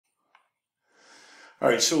All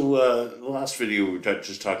right, so the last video we were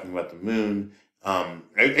just talking about the moon. I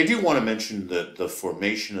do want to mention the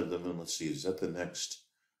formation of the moon. Let's see, is that the next?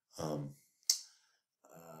 Um,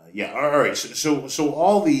 yeah. All right. So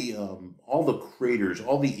all the craters,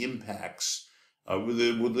 all the impacts.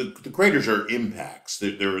 The craters are impacts.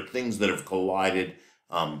 There are things that have collided,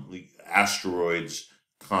 like asteroids,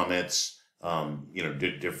 comets,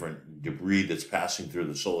 different debris that's passing through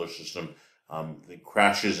the solar system. That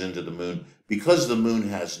crashes into the moon because the moon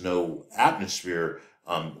has no atmosphere.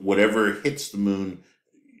 Whatever hits the moon,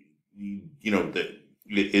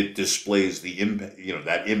 it displays the impact.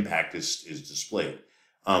 That impact is displayed.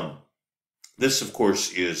 Um, this, of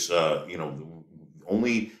course, is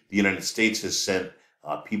only the United States has sent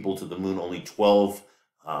people to the moon. Only 12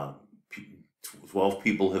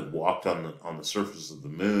 people have walked on the surface of the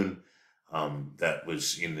moon. That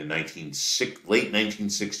was in the late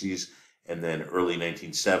 1960s and then early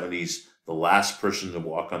 1970s. The last person to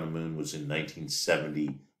walk on the moon was in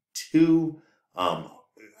 1972.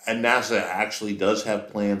 And NASA actually does have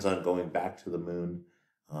plans on going back to the moon,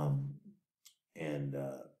 and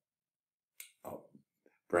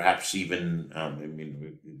perhaps even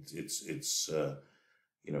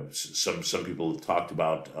some people have talked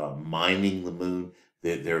about mining the moon.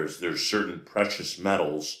 There's certain precious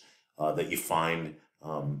metals that you find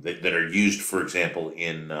that are used, for example,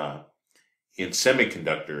 in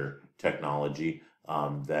semiconductor technology,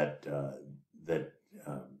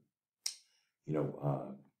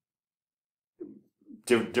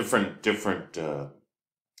 different.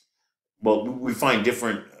 Well, we find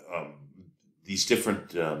different these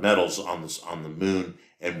different metals on the moon,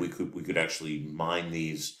 and we could actually mine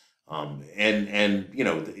these. That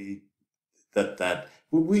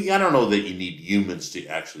I don't know that you need humans to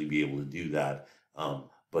actually be able to do that.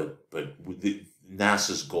 But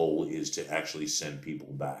NASA's goal is to actually send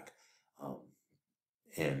people back,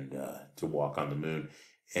 and to walk on the moon.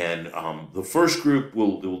 And the first group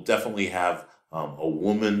will definitely have a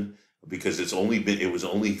woman, because it was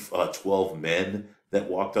only 12 men that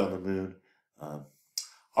walked on the moon.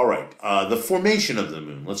 All right, the formation of the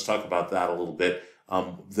moon. Let's talk about that a little bit.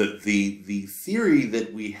 The theory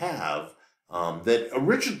that we have, that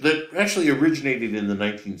actually originated in the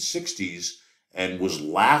 1960s and was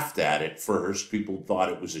laughed at first. People thought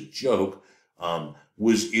it was a joke.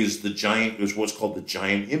 Was what's called the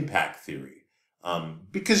giant impact theory.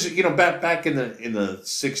 Because back in the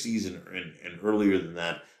 60s and earlier than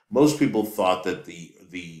that, most people thought that the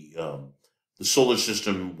solar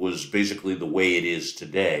system was basically the way it is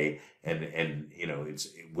today, and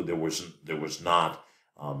there was not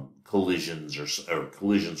collisions, or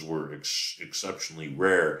collisions were exceptionally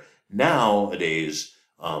rare. Nowadays,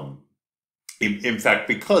 in fact,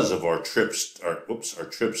 because of our trips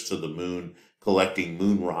to the moon, collecting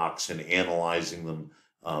moon rocks and analyzing them,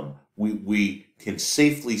 we can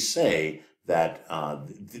safely say that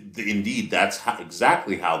indeed that's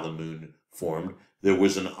exactly how the moon formed. There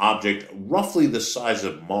was an object roughly the size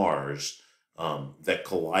of Mars that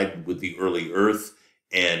collided with the early Earth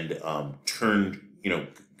and turned,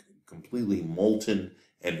 completely molten,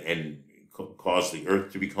 and caused the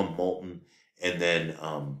Earth to become molten. And then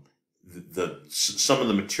some of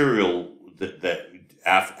the material that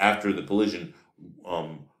after the collision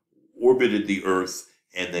orbited the Earth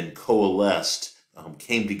and then coalesced,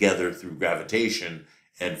 came together through gravitation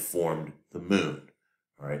and formed the moon.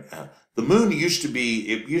 All right. The moon used to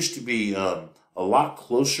be a lot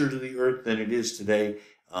closer to the Earth than it is today,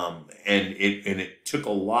 and it took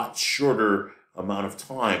a lot shorter amount of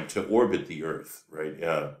time to orbit the Earth. Right.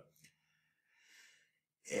 At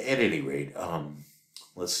any rate,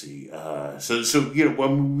 let's see.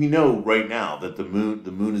 When we know right now that the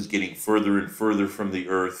moon is getting further and further from the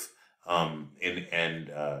Earth, and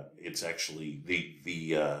it's actually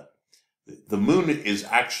the moon is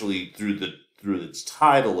actually through its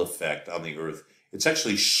tidal effect on the Earth, it's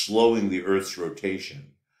actually slowing the Earth's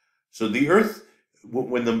rotation. So the Earth,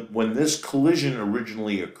 when this collision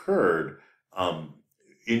originally occurred, and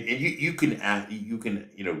you can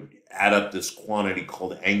add up this quantity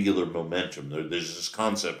called angular momentum. There's this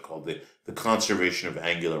concept called the conservation of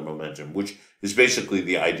angular momentum, which is basically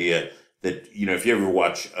the idea that, if you ever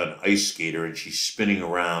watch an ice skater and she's spinning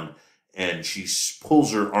around and she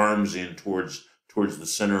pulls her arms in towards the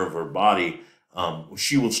center of her body,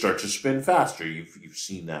 she will start to spin faster. You've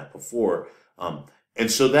seen that before.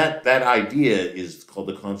 And so that idea is called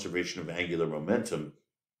the conservation of angular momentum.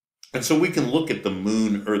 And so we can look at the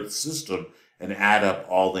Moon-Earth system and add up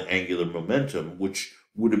all the angular momentum, which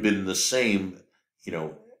would have been the same,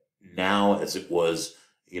 now as it was,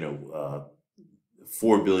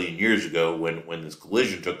 4 billion years ago when this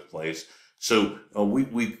collision took place. So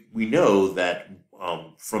we know that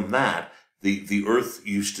from that the Earth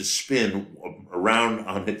used to spin around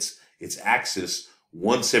on its axis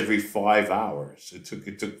once every 5 hours. It took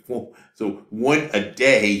so a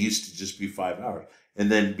day used to just be 5 hours,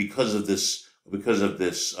 and then because of this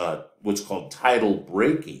what's called tidal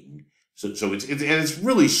braking. So it's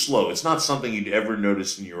really slow. It's not something you'd ever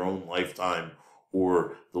notice in your own lifetime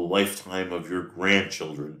or the lifetime of your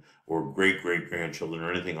grandchildren or great great grandchildren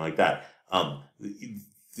or anything like that. The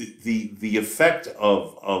effect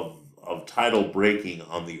of tidal braking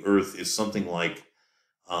on the Earth is something like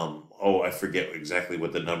I forget exactly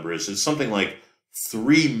what the number is. It's something like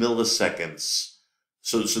 3 milliseconds.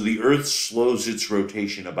 So the Earth slows its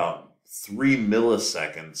rotation about 3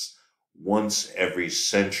 milliseconds once every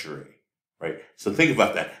century, right? So think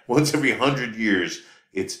about that. Once every 100 years,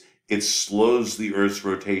 it slows the Earth's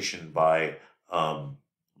rotation by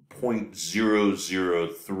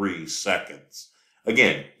 0.003 seconds.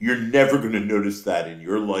 Again, you're never going to notice that in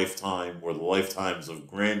your lifetime or the lifetimes of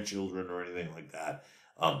grandchildren or anything like that.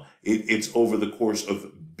 It's over the course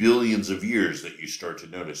of billions of years that you start to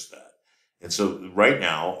notice that. And so right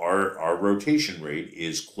now, our rotation rate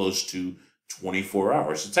is close to 24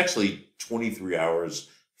 hours. It's actually 23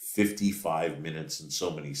 hours, 55 minutes, and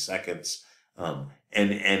so many seconds. And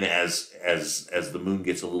as the moon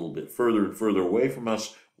gets a little bit further and further away from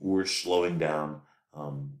us, we're slowing down.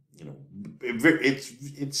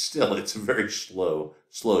 It's a very slow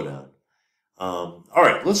down. All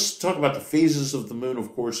right, let's talk about the phases of the moon.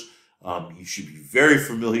 Of course, you should be very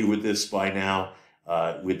familiar with this by now,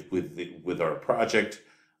 with our project.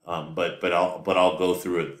 But I'll go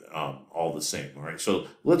through it all the same. All right. So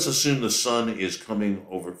let's assume the sun is coming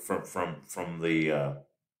over from the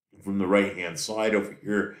right hand side over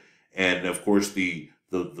here, and of course the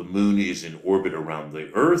moon is in orbit around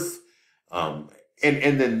the Earth.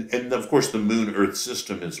 And of course the moon Earth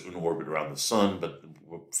system is in orbit around the sun, but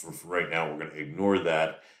for right now we're going to ignore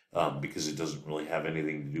that because it doesn't really have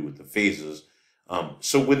anything to do with the phases.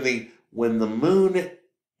 So when the moon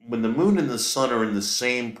and the sun are in the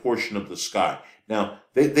same portion of the sky, now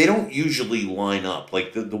they don't usually line up.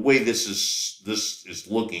 Like the way this is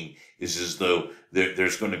looking is as though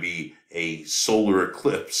there's going to be a solar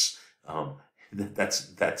eclipse.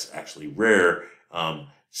 That's actually rare.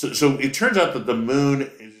 So it turns out that the moon.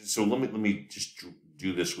 So let me just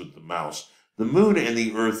do this with the mouse. The moon and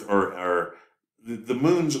the Earth are the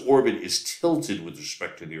moon's orbit is tilted with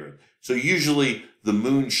respect to the Earth. So usually the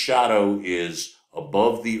moon's shadow is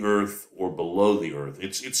above the Earth or below the Earth.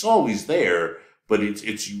 It's always there, but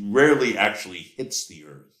it's rarely actually hits the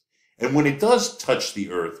Earth. And when it does touch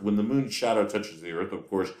the Earth, when the moon's shadow touches the Earth, of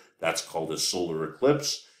course, that's called a solar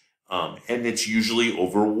eclipse, and it's usually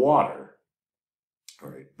over water. All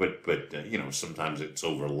right, but sometimes it's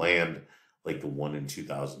over land, like the one in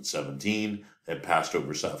 2017 that passed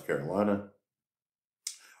over South Carolina.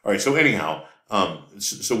 All right, so anyhow,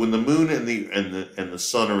 so when the moon and the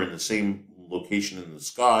sun are in the same location in the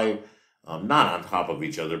sky, not on top of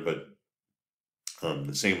each other, but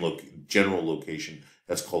the same general location,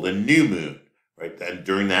 that's called a new moon, right? And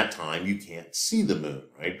during that time, you can't see the moon,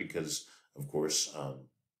 right? Because of course,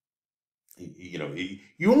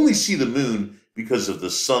 you only see the moon because of the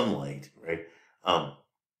sunlight, right?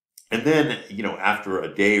 And then, after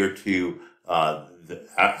a day or two,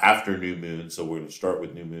 after new moon, so we're going to start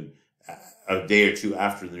with new moon, a day or two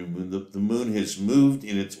after the new moon, the moon has moved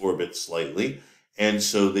in its orbit slightly, and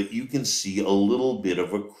so that you can see a little bit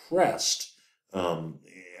of a crest. And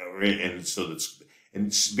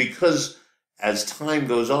because as time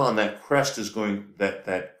goes on, that crest is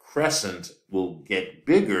that crescent will get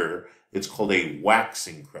bigger. It's called a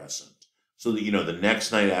waxing crescent. So that, the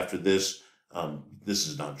next night after this, this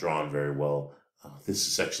is not drawn very well. This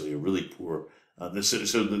is actually a really poor.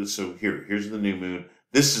 So here's the new moon.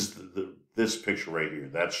 This is this picture right here.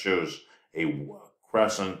 That shows a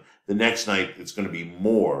crescent. The next night it's going to be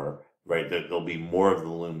more, right? There'll be more of the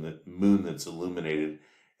moon that's illuminated.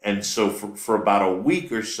 And so for about a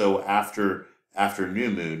week or so after new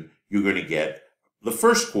moon, you're going to get the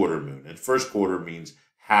first quarter moon. And first quarter means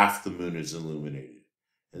half the moon is illuminated.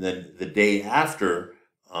 And then the day after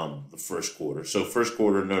the first quarter. So first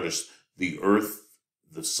quarter, notice the Earth,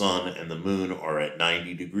 the sun, and the moon are at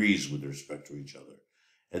 90 degrees with respect to each other.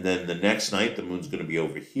 And then the next night, the moon's going to be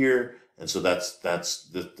over here. And so that's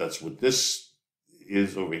what this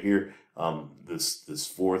is over here. This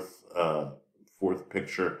fourth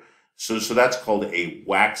picture. So that's called a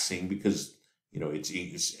waxing because,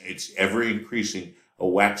 it's ever increasing, a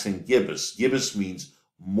waxing gibbous. Gibbous means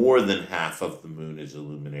more than half of the moon is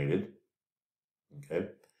illuminated. Okay.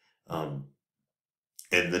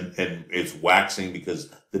 and it's waxing because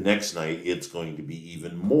the next night it's going to be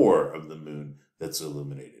even more of the moon that's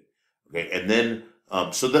illuminated. Okay, and then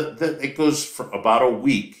so that it goes for about a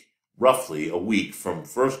week, roughly a week from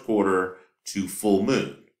first quarter to full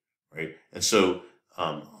moon, right? And so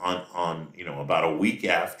on about a week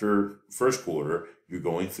after first quarter, you're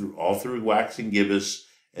going through all through waxing gibbous,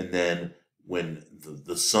 and then when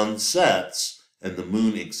the sun sets and the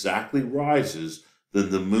moon exactly rises, then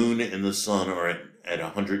the moon and the sun are at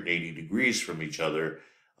 180 degrees from each other.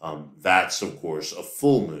 That's of course a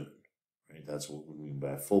full moon, right? That's what we mean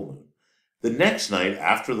by a full moon. The next night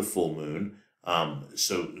after the full moon,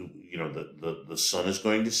 so the sun is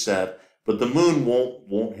going to set, but the moon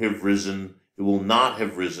won't have risen. It will not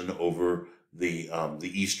have risen over the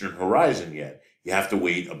eastern horizon yet. You have to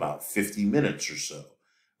wait about 50 minutes or so,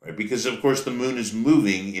 right? Because of course the moon is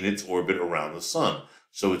moving in its orbit around the sun,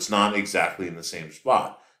 so it's not exactly in the same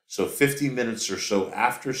spot. So 50 minutes or so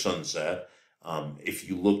after sunset, if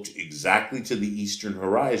you looked exactly to the eastern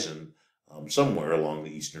horizon, somewhere along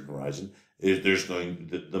the eastern horizon,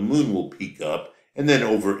 the moon will peak up, and then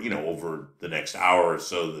over the next hour or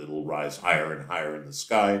so, it'll rise higher and higher in the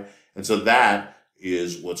sky, and so that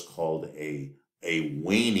is what's called a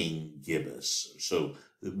waning gibbous. So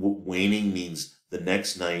waning means the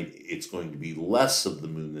next night it's going to be less of the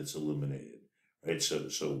moon that's illuminated, right?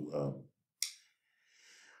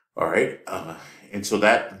 All right, and so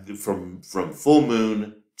that from full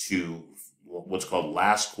moon to what's called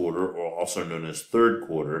last quarter, or also known as third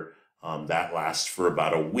quarter, that lasts for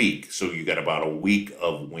about a week. So you got about a week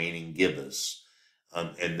of waning gibbous,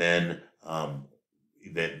 and then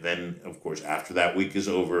of course after that week is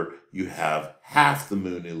over, you have half the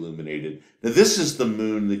moon illuminated. Now this is the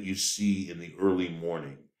moon that you see in the early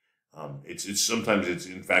morning. It's sometimes it's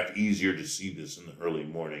in fact easier to see this in the early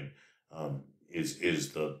morning.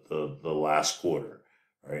 Is the last quarter,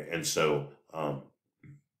 right? And so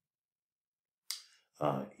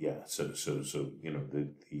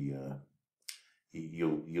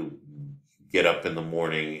you'll get up in the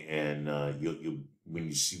morning, and you'll when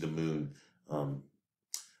you see the moon, all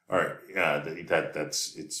right,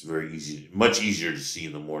 it's very easy, much easier to see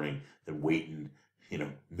in the morning than waiting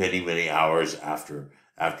many hours after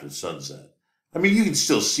the sunset. I mean, you can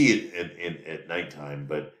still see it at nighttime,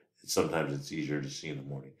 but sometimes it's easier to see in the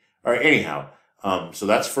morning. All right, anyhow, so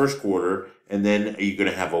that's first quarter, and then you're going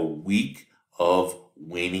to have a week of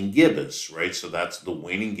waning gibbous, right? So that's the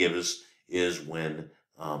waning gibbous is when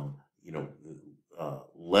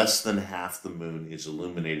less than half the moon is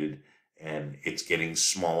illuminated, and it's getting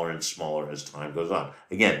smaller and smaller as time goes on.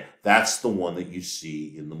 Again, that's the one that you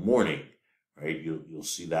see in the morning, right? You'll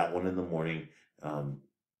see that one in the morning,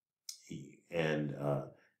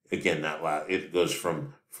 again, it goes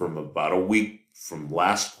from about a week from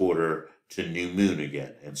last quarter to new moon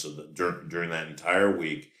again, and so during that entire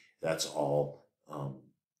week, that's all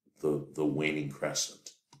the waning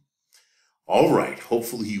crescent. All right,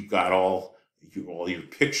 hopefully you got all your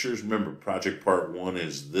pictures. Remember, project part 1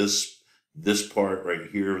 is this part right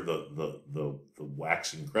here, the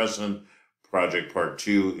waxing crescent. Project part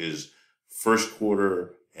 2 is first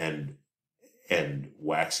quarter and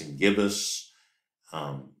waxing gibbous.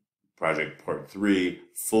 Project part 3,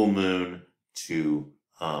 full moon to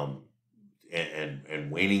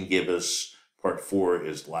and waning gibbous. Part 4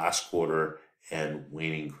 is last quarter and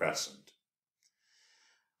waning crescent.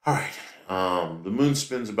 All right, the moon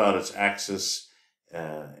spins about its axis,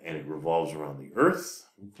 and it revolves around the Earth,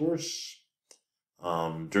 of course.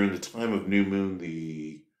 During the time of new moon,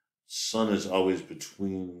 the sun is always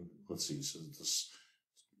between. Let's see. So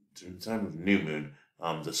during the time of new moon,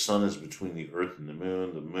 the sun is between the Earth and the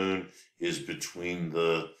moon. The moon is between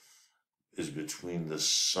the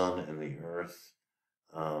sun and the Earth.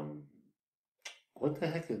 What the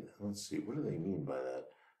heck? Let's see. What do they mean by that?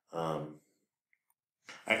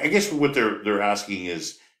 I guess what they're asking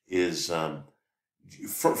is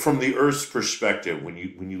from the Earth's perspective, when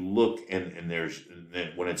you look and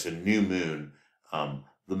when it's a new moon,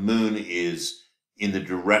 the moon is in the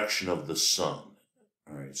direction of the sun.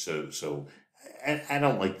 All right, so I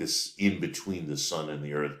don't like this in between the sun and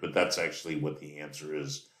the Earth, but that's actually what the answer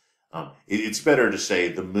is. It's better to say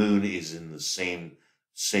the moon is in the same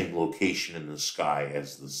location in the sky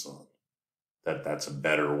as the sun. That's a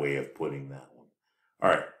better way of putting that one. All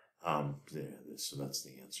right, so that's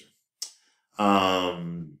the answer.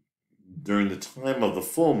 During the time of the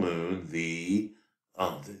full moon,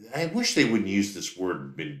 I wish they wouldn't use this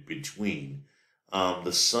word between.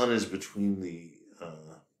 The sun is between the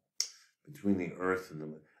Earth and the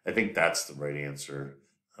moon. I think that's the right answer.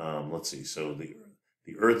 Let's see. So the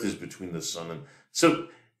Earth is between the sun and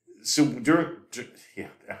so during yeah,